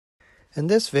In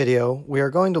this video, we are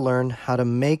going to learn how to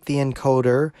make the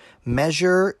encoder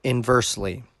measure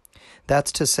inversely.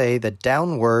 That's to say the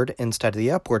downward instead of the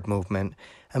upward movement.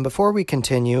 And before we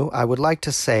continue, I would like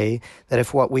to say that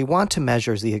if what we want to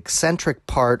measure is the eccentric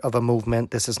part of a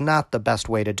movement, this is not the best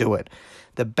way to do it.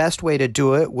 The best way to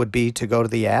do it would be to go to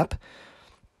the app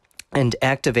and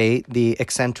activate the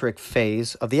eccentric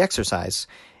phase of the exercise.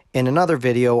 In another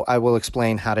video, I will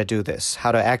explain how to do this,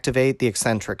 how to activate the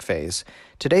eccentric phase.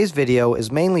 Today's video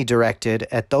is mainly directed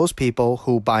at those people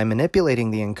who, by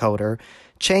manipulating the encoder,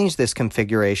 change this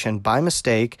configuration by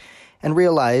mistake and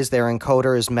realize their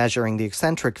encoder is measuring the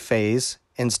eccentric phase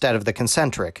instead of the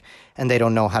concentric, and they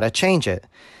don't know how to change it.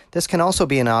 This can also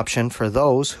be an option for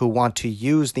those who want to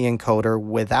use the encoder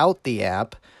without the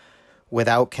app,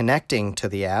 without connecting to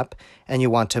the app, and you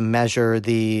want to measure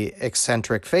the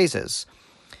eccentric phases.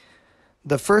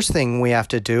 The first thing we have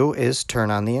to do is turn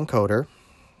on the encoder,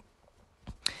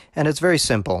 and it's very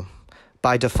simple.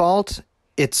 By default,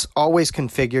 it's always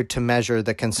configured to measure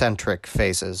the concentric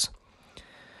phases.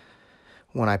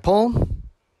 When I pull,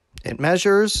 it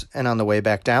measures, and on the way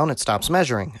back down, it stops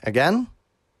measuring again,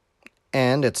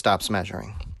 and it stops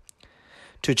measuring.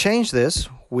 To change this,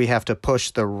 we have to push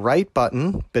the right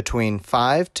button between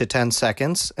 5 to 10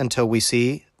 seconds until we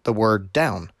see the word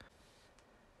down.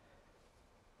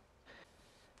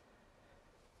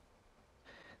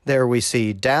 There we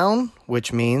see down,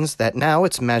 which means that now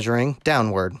it's measuring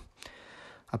downward.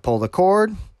 I pull the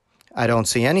cord, I don't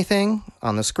see anything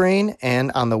on the screen,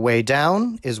 and on the way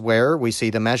down is where we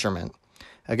see the measurement.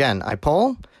 Again, I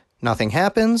pull, nothing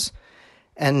happens,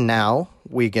 and now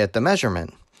we get the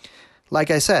measurement. Like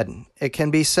I said, it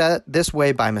can be set this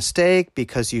way by mistake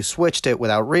because you switched it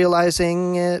without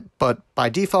realizing it, but by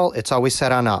default, it's always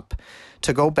set on up.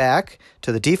 To go back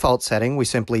to the default setting, we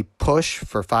simply push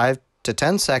for 5 to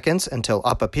 10 seconds until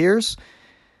up appears,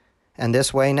 and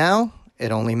this way now,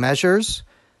 it only measures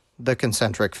the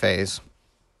concentric phase.